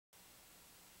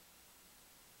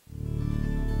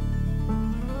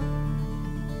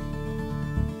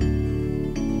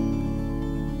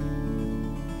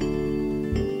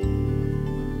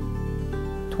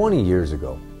20 years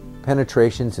ago,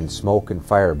 penetrations in smoke and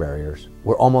fire barriers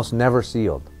were almost never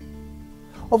sealed.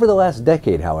 Over the last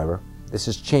decade, however, this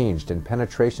has changed and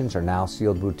penetrations are now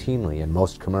sealed routinely in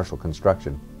most commercial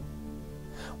construction.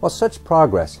 While such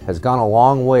progress has gone a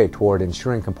long way toward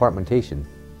ensuring compartmentation,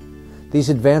 these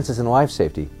advances in life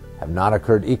safety have not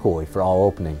occurred equally for all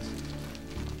openings.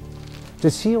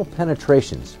 To seal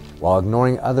penetrations while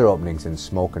ignoring other openings in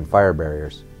smoke and fire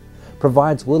barriers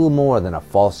provides little more than a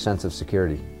false sense of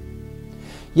security.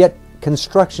 Yet,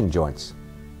 construction joints,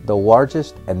 the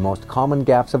largest and most common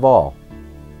gaps of all,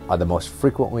 are the most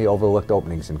frequently overlooked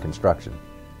openings in construction.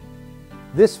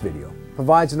 This video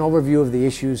provides an overview of the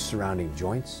issues surrounding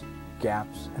joints,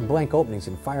 gaps, and blank openings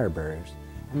in fire barriers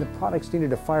and the products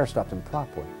needed to firestop them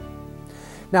properly.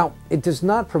 Now, it does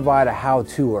not provide a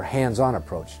how-to or hands-on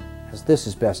approach, as this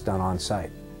is best done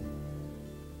on-site.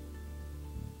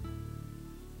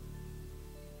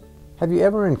 Have you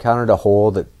ever encountered a hole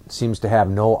that seems to have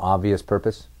no obvious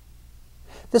purpose?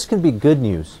 This can be good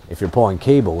news if you're pulling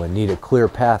cable and need a clear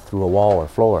path through a wall or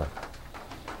floor.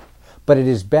 But it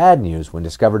is bad news when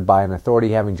discovered by an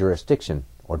authority having jurisdiction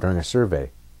or during a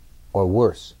survey, or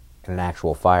worse, in an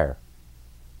actual fire.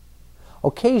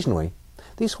 Occasionally,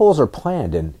 these holes are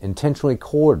planned and intentionally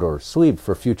cored or sleeved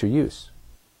for future use.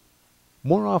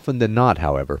 More often than not,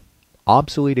 however,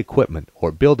 obsolete equipment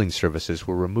or building services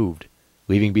were removed,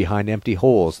 leaving behind empty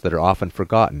holes that are often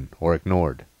forgotten or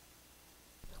ignored.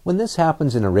 When this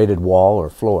happens in a rated wall or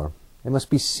floor, it must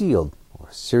be sealed or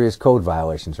serious code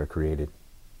violations are created.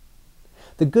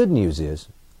 The good news is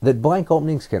that blank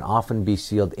openings can often be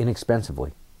sealed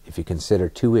inexpensively if you consider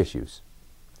two issues: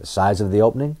 the size of the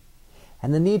opening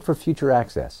and the need for future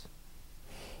access.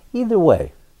 Either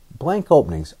way, blank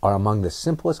openings are among the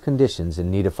simplest conditions in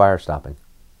need of fire stopping.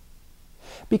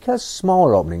 Because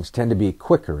smaller openings tend to be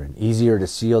quicker and easier to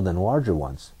seal than larger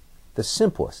ones, the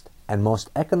simplest and most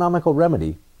economical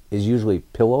remedy is usually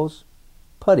pillows,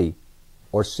 putty,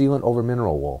 or sealant over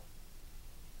mineral wool.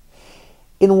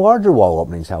 In larger wall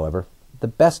openings, however, the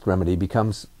best remedy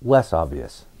becomes less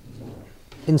obvious.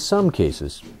 In some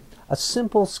cases, a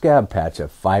simple scab patch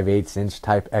of 5/8 inch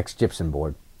type X gypsum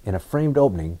board in a framed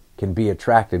opening can be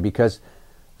attractive because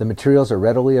the materials are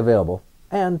readily available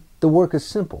and the work is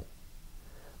simple.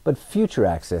 But future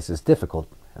access is difficult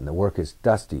and the work is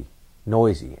dusty,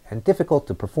 noisy, and difficult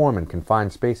to perform in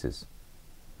confined spaces.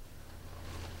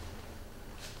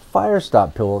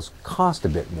 Firestop pillows cost a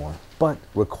bit more, but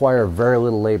require very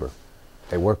little labor.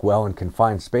 They work well in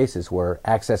confined spaces where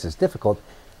access is difficult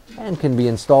and can be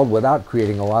installed without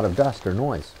creating a lot of dust or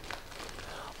noise.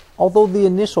 Although the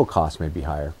initial cost may be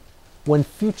higher, when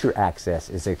future access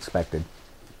is expected,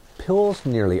 pillows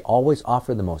nearly always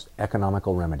offer the most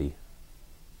economical remedy.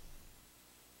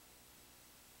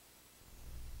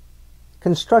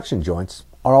 Construction joints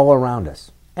are all around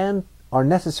us and are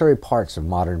necessary parts of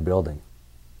modern building.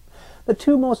 The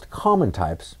two most common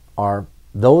types are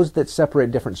those that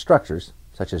separate different structures,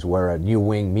 such as where a new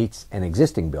wing meets an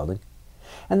existing building,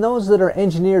 and those that are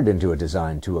engineered into a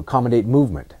design to accommodate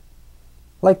movement.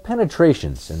 Like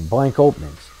penetrations and blank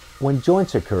openings, when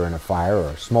joints occur in a fire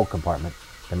or smoke compartment,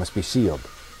 they must be sealed.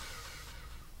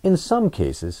 In some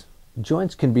cases,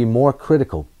 joints can be more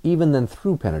critical even than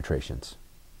through penetrations.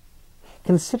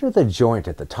 Consider the joint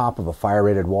at the top of a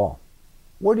fire-rated wall.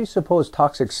 Where do you suppose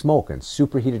toxic smoke and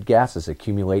superheated gases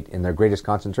accumulate in their greatest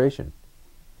concentration?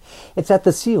 It's at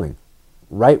the ceiling,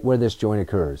 right where this joint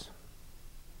occurs.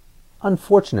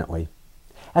 Unfortunately,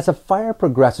 as a fire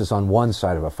progresses on one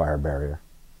side of a fire barrier,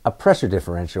 a pressure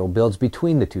differential builds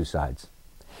between the two sides.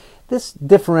 This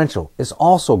differential is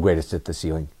also greatest at the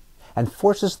ceiling and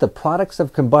forces the products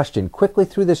of combustion quickly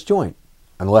through this joint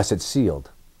unless it's sealed.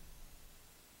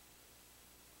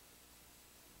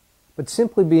 But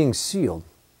simply being sealed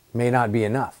may not be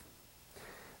enough.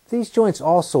 These joints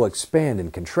also expand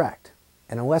and contract,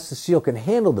 and unless the seal can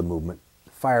handle the movement,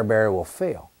 the fire barrier will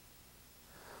fail.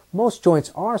 Most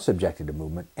joints are subjected to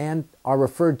movement and are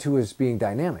referred to as being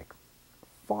dynamic.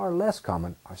 Far less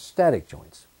common are static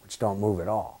joints, which don't move at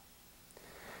all.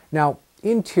 Now,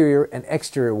 interior and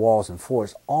exterior walls and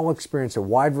floors all experience a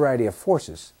wide variety of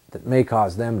forces that may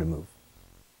cause them to move.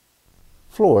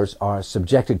 Floors are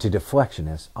subjected to deflection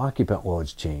as occupant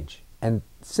loads change, and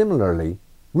similarly,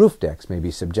 roof decks may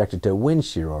be subjected to wind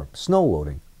shear or snow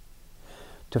loading.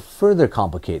 To further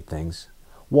complicate things,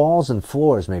 walls and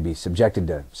floors may be subjected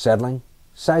to settling,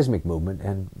 seismic movement,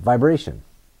 and vibration.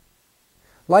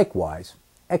 Likewise,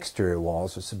 exterior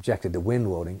walls are subjected to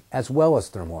wind loading as well as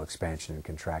thermal expansion and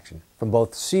contraction from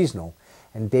both seasonal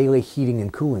and daily heating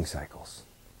and cooling cycles.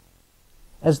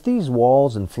 As these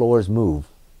walls and floors move,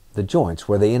 the joints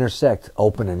where they intersect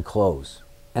open and close,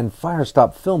 and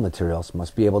Firestop fill materials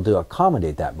must be able to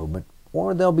accommodate that movement,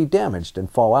 or they'll be damaged and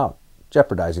fall out,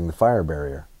 jeopardizing the fire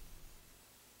barrier.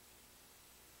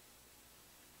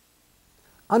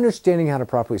 Understanding how to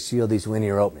properly seal these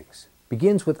linear openings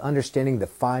begins with understanding the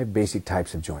 5 basic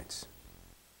types of joints.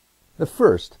 The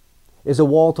first is a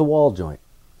wall-to-wall joint,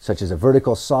 such as a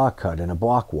vertical saw cut in a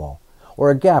block wall, or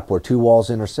a gap where 2 walls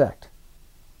intersect.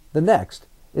 The next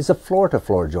is a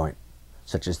floor-to-floor joint,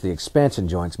 such as the expansion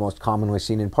joints most commonly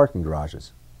seen in parking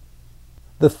garages.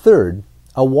 The third,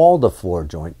 a wall-to-floor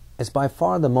joint, is by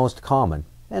far the most common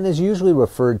and is usually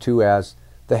referred to as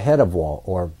the head-of-wall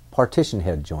or partition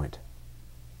head joint.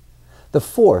 The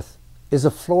fourth is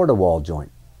a floor-to-wall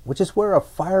joint, which is where a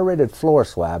fire-rated floor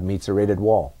slab meets a rated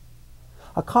wall.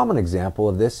 A common example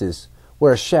of this is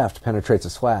where a shaft penetrates a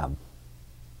slab.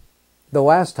 The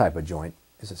last type of joint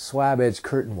is a slab-edge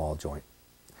curtain wall joint,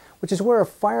 which is where a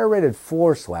fire-rated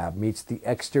floor slab meets the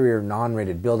exterior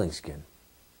non-rated building skin,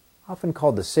 often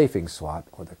called the safing slot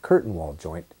or the curtain wall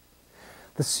joint.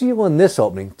 The seal in this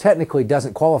opening technically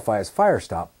doesn't qualify as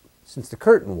Firestop since the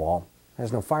curtain wall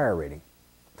has no fire rating.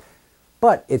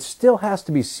 But it still has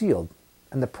to be sealed,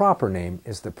 and the proper name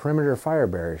is the perimeter fire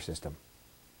barrier system.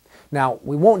 Now,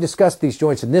 we won't discuss these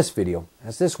joints in this video,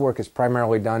 as this work is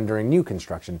primarily done during new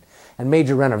construction and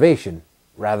major renovation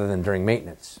rather than during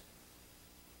maintenance.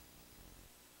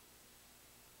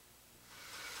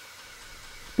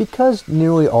 Because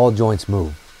nearly all joints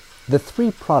move, the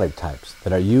 3 product types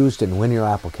that are used in linear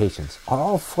applications are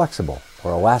all flexible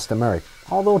or elastomeric,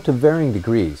 although to varying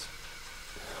degrees.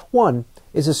 One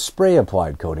is a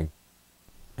spray-applied coating,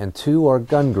 and 2 are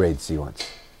gun-grade sealants.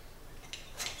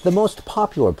 The most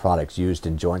popular products used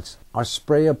in joints are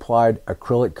spray-applied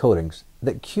acrylic coatings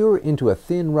that cure into a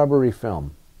thin rubbery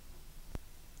film.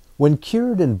 When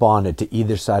cured and bonded to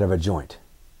either side of a joint,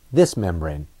 this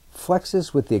membrane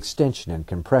flexes with the extension and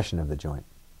compression of the joint.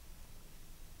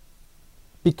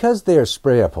 Because they are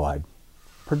spray-applied,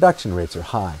 production rates are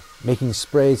high, making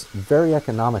sprays very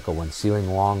economical when sealing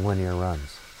long linear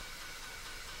runs.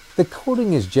 The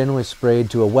coating is generally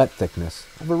sprayed to a wet thickness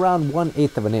of around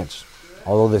 1/8 of an inch,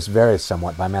 although this varies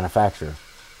somewhat by manufacturer.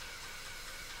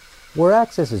 Where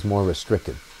access is more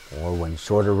restricted, or when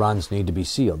shorter runs need to be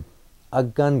sealed, a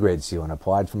gun-grade sealant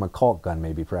applied from a caulk gun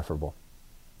may be preferable.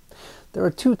 There are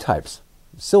 2 types,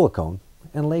 silicone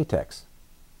and latex.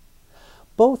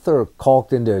 Both are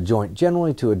caulked into a joint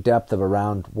generally to a depth of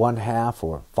around 1/2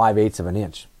 or 5/8 of an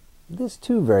inch. This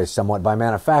too varies somewhat by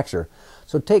manufacturer,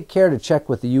 so take care to check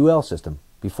with the UL system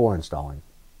before installing.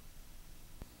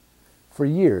 For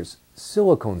years,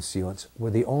 silicone sealants were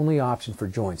the only option for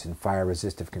joints in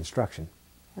fire-resistive construction,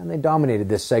 and they dominated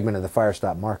this segment of the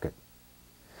Firestop market.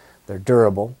 They're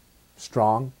durable,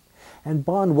 strong, and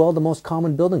bond well to most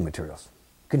common building materials,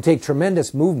 can take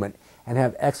tremendous movement, and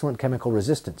have excellent chemical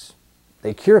resistance.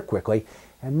 They cure quickly,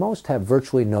 and most have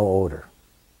virtually no odor.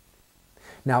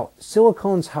 Now,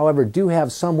 silicones, however, do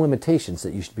have some limitations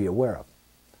that you should be aware of.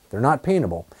 They're not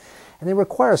paintable, and they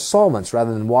require solvents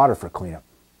rather than water for cleanup.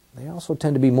 They also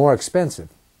tend to be more expensive,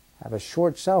 have a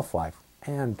short shelf life,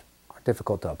 and are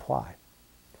difficult to apply.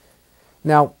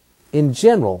 Now, in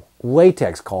general,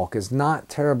 latex caulk is not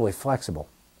terribly flexible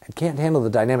and can't handle the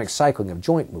dynamic cycling of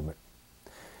joint movement.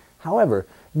 However,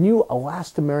 new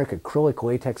elastomeric acrylic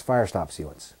latex Firestop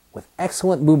sealants with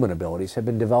excellent movement abilities have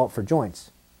been developed for joints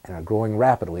and are growing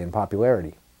rapidly in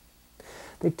popularity.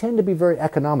 They tend to be very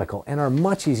economical and are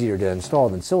much easier to install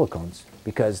than silicones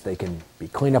because they can be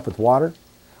cleaned up with water,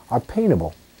 are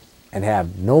paintable, and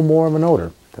have no more of an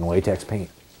odor than latex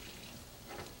paint.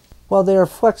 While they are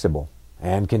flexible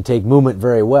and can take movement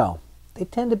very well, they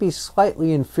tend to be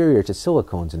slightly inferior to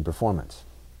silicones in performance.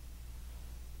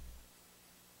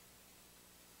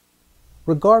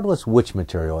 Regardless which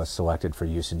material is selected for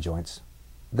use in joints,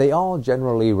 they all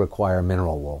generally require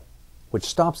mineral wool, which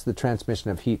stops the transmission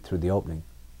of heat through the opening.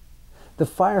 The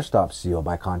Firestop seal,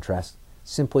 by contrast,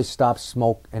 simply stops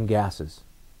smoke and gases.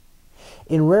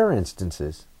 In rare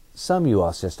instances, some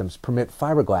UL systems permit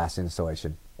fiberglass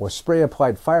insulation or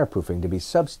spray-applied fireproofing to be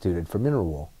substituted for mineral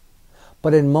wool.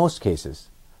 But in most cases,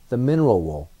 the mineral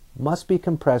wool must be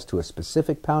compressed to a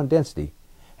specific pound density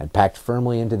and packed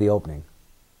firmly into the opening.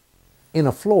 In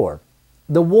a floor,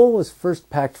 the wool is first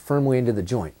packed firmly into the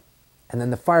joint, and then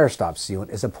the Firestop sealant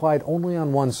is applied only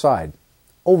on one side,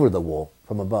 over the wool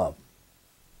from above.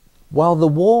 While the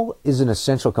wool is an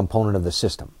essential component of the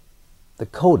system, the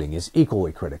coating is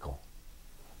equally critical.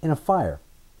 In a fire,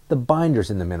 the binders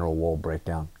in the mineral wool break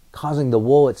down, causing the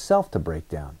wool itself to break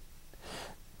down.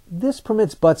 This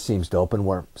permits butt seams to open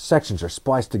where sections are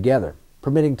spliced together,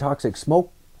 permitting toxic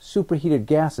smoke, superheated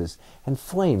gases, and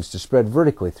flames to spread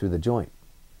vertically through the joint.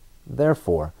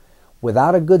 Therefore,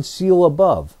 without a good seal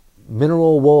above,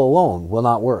 mineral wool alone will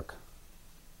not work.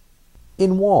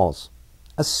 In walls,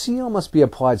 a seal must be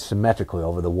applied symmetrically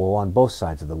over the wool on both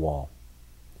sides of the wall.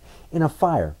 In a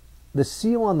fire, the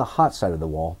seal on the hot side of the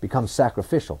wall becomes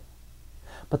sacrificial,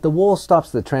 but the wool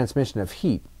stops the transmission of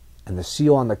heat, and the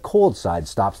seal on the cold side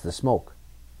stops the smoke.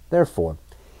 Therefore,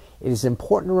 it is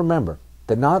important to remember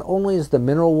that not only is the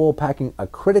mineral wool packing a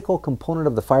critical component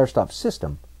of the Firestop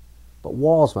system, but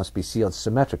walls must be sealed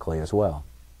symmetrically as well.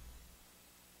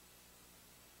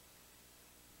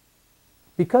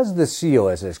 Because the seal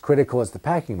is as critical as the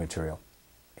packing material,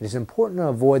 it is important to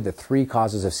avoid the three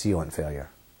causes of sealant failure.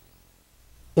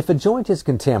 If a joint is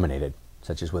contaminated,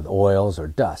 such as with oils or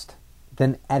dust,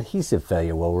 then adhesive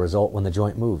failure will result when the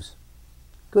joint moves.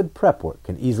 Good prep work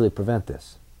can easily prevent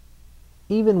this.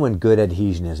 Even when good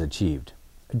adhesion is achieved,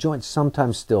 joints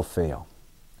sometimes still fail.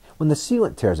 When the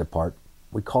sealant tears apart,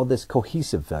 we call this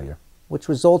cohesive failure, which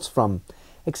results from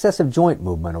excessive joint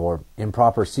movement or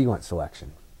improper sealant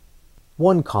selection.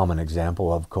 One common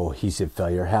example of cohesive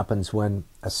failure happens when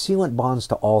a sealant bonds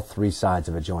to all three sides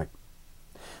of a joint.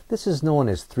 This is known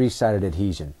as three-sided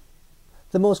adhesion.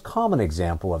 The most common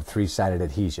example of three-sided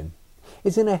adhesion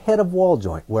is in a head-of-wall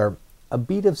joint where a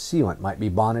bead of sealant might be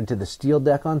bonded to the steel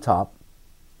deck on top,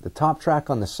 the top track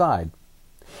on the side,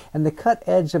 and the cut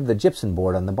edge of the gypsum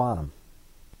board on the bottom.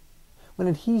 When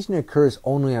adhesion occurs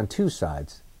only on two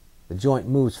sides, the joint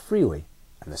moves freely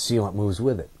and the sealant moves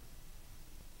with it.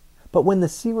 But when the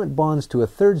sealant bonds to a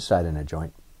third side in a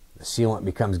joint, the sealant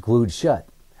becomes glued shut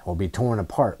and will be torn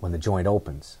apart when the joint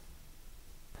opens.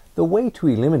 The way to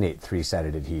eliminate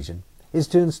three-sided adhesion is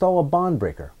to install a bond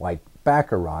breaker like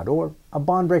backer rod or a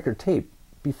bond breaker tape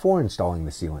before installing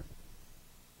the sealant.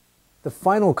 The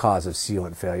final cause of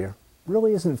sealant failure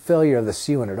really isn't failure of the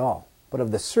sealant at all, but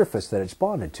of the surface that it's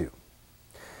bonded to.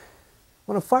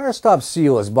 When a Firestop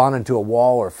seal is bonded to a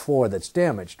wall or floor that's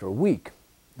damaged or weak,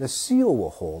 the seal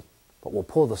will hold, but will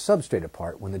pull the substrate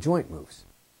apart when the joint moves.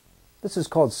 This is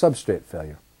called substrate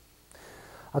failure.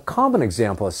 A common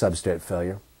example of substrate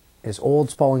failure is old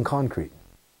spalling concrete.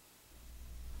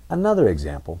 Another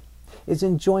example is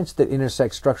in joints that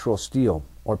intersect structural steel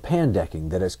or pan decking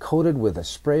that is coated with a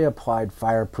spray-applied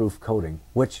fireproof coating,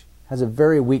 which has a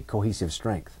very weak cohesive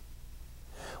strength.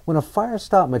 When a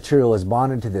Firestop material is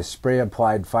bonded to this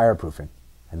spray-applied fireproofing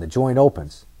and the joint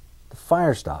opens, the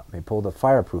Firestop may pull the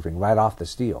fireproofing right off the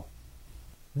steel.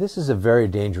 This is a very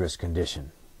dangerous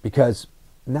condition because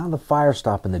now the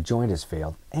Firestop in the joint has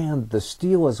failed and the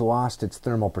steel has lost its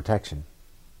thermal protection.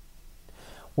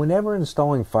 Whenever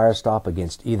installing Firestop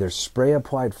against either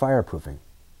spray-applied fireproofing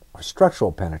or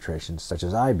structural penetrations such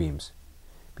as I-beams,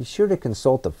 be sure to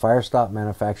consult the Firestop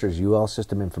manufacturer's UL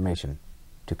system information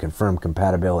to confirm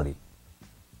compatibility.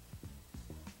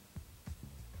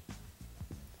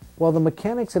 While the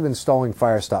mechanics of installing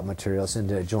Firestop materials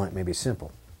into a joint may be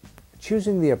simple,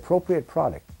 choosing the appropriate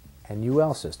product and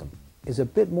UL system is a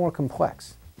bit more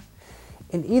complex.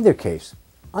 In either case,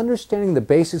 understanding the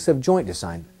basics of joint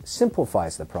design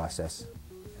simplifies the process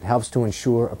and helps to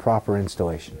ensure a proper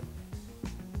installation.